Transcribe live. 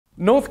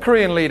North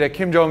Korean leader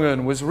Kim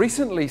Jong-un was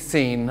recently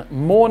seen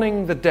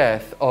mourning the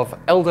death of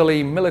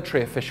elderly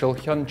military official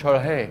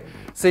Hyon-Chol-hae,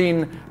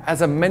 seen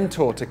as a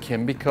mentor to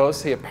Kim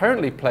because he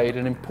apparently played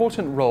an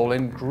important role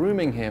in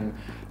grooming him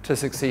to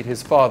succeed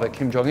his father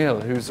Kim Jong-il,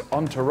 whose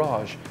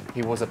entourage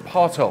he was a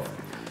part of.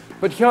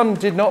 But Hyun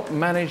did not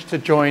manage to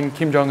join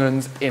Kim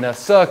Jong-un's inner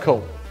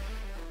circle.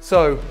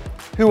 So,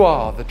 who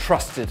are the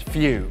trusted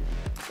few?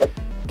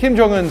 Kim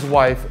Jong-un's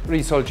wife,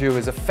 Ri Sol-ju,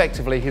 is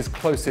effectively his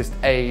closest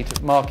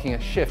aide, marking a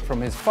shift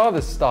from his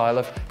father's style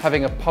of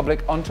having a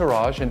public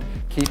entourage and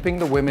keeping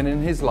the women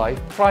in his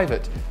life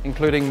private,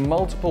 including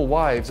multiple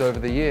wives over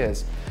the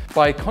years.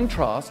 By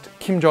contrast,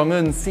 Kim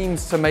Jong-un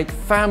seems to make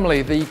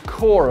family the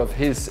core of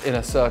his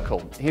inner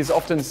circle. He's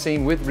often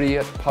seen with Ri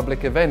at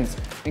public events,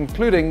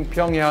 including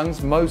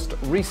Pyongyang's most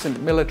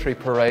recent military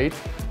parade,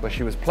 where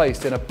she was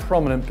placed in a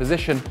prominent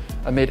position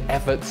amid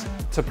efforts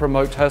to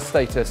promote her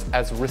status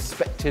as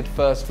respected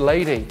First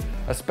Lady,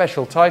 a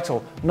special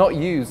title not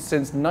used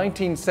since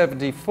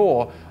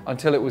 1974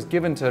 until it was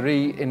given to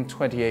Ri in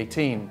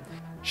 2018.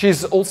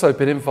 She's also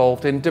been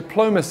involved in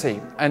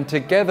diplomacy, and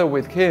together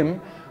with Kim,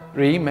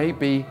 Ri may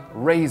be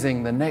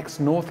raising the next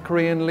North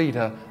Korean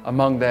leader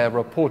among their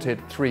reported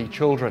 3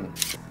 children.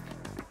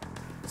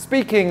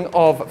 Speaking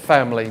of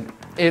family,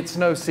 it's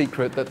no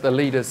secret that the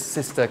leader's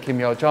sister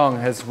Kim-Yo-jong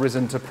has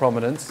risen to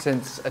prominence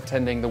since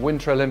attending the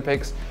Winter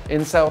Olympics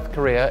in South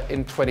Korea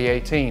in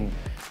 2018.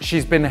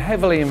 She's been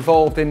heavily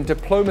involved in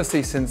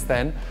diplomacy since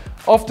then,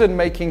 often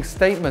making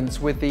statements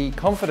with the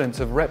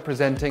confidence of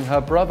representing her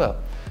brother.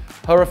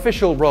 Her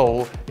official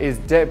role is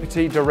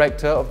Deputy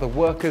Director of the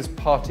Workers'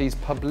 Party's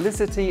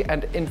Publicity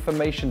and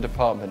Information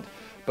Department,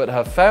 but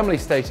her family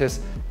status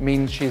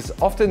means she's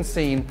often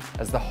seen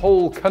as the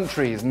whole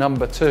country's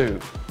number 2.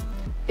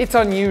 It's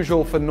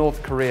unusual for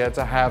North Korea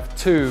to have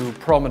 2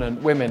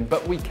 prominent women,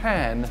 but we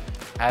can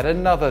add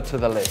another to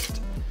the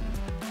list.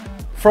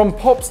 From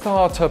pop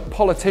star to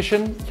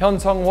politician,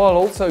 Hyon-Song-wol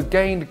also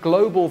gained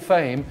global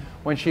fame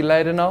when she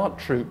led an art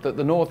troupe that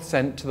the North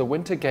sent to the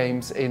Winter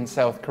Games in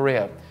South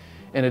Korea.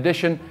 In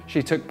addition,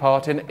 she took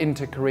part in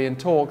inter-Korean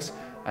talks,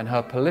 and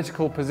her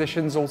political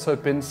position's also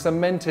been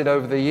cemented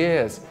over the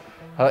years.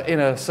 Her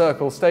inner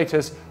circle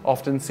status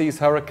often sees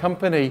her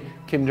accompany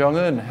Kim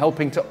Jong-un,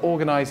 helping to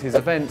organize his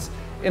events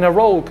in a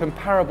role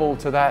comparable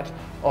to that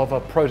of a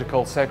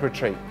protocol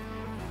secretary.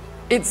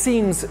 It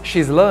seems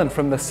she's learned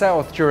from the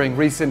South during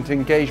recent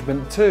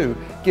engagement too,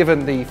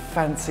 given the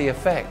fancy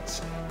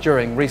effects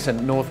during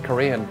recent North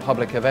Korean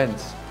public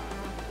events.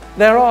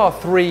 There are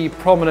 3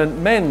 prominent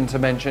men to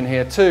mention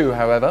here too,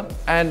 however,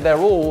 and they're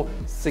all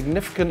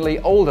significantly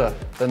older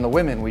than the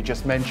women we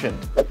just mentioned.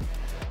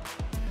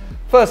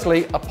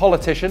 Firstly, a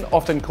politician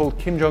often called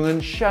Kim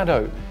Jong-un's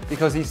shadow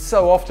because he's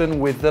so often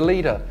with the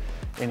leader.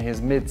 In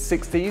his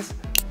mid-60s,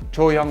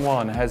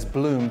 Jo-Yong-won has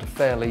bloomed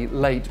fairly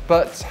late,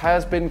 but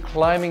has been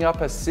climbing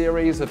up a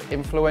series of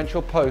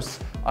influential posts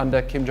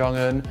under Kim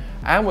Jong-un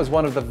and was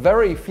one of the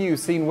very few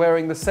seen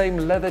wearing the same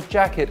leather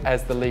jacket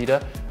as the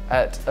leader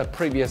at a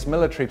previous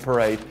military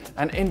parade,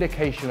 an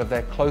indication of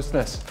their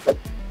closeness.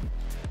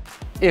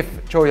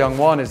 If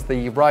Jo-Yong-won is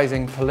the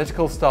rising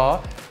political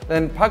star,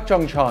 then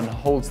Pak-Jong-chon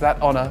holds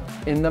that honor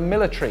in the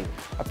military,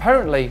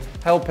 apparently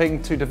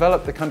helping to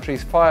develop the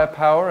country's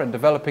firepower and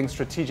developing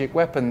strategic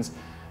weapons,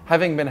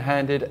 having been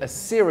handed a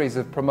series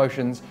of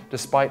promotions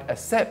despite a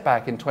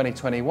setback in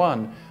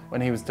 2021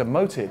 when he was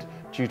demoted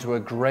due to a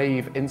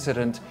grave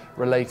incident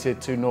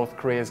related to North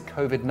Korea's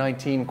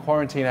COVID-19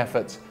 quarantine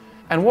efforts.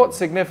 And what's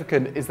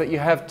significant is that you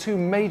have 2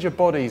 major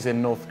bodies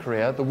in North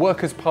Korea, the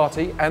Workers'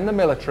 Party and the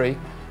military,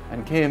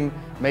 and Kim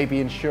may be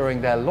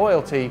ensuring their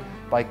loyalty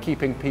by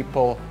keeping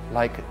people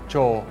like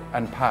Jo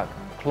and Pak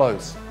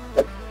close.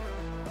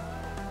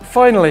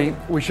 Finally,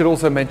 we should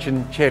also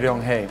mention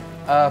Choe-Ryong-hae,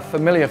 a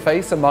familiar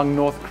face among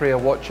North Korea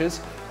watchers,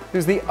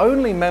 who's the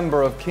only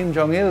member of Kim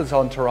Jong-il's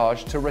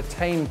entourage to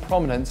retain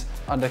prominence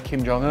under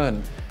Kim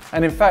Jong-un.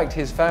 And in fact,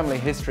 his family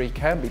history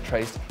can be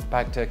traced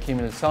back to Kim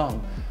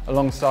Il-sung,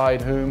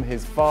 alongside whom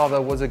his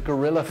father was a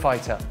guerrilla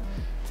fighter.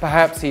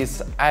 Perhaps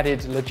he's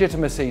added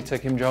legitimacy to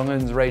Kim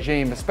Jong-un's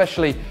regime,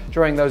 especially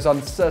during those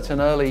uncertain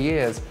early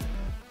years.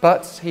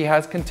 But he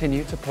has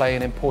continued to play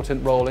an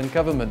important role in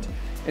government,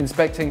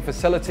 inspecting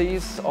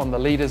facilities on the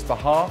leader's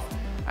behalf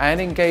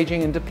and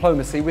engaging in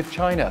diplomacy with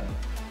China.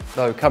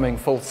 Though coming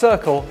full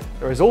circle,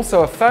 there is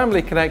also a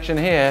family connection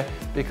here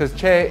because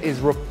Choe is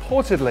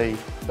reportedly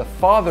the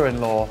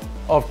father-in-law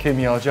of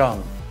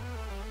Kim-Yo-jong.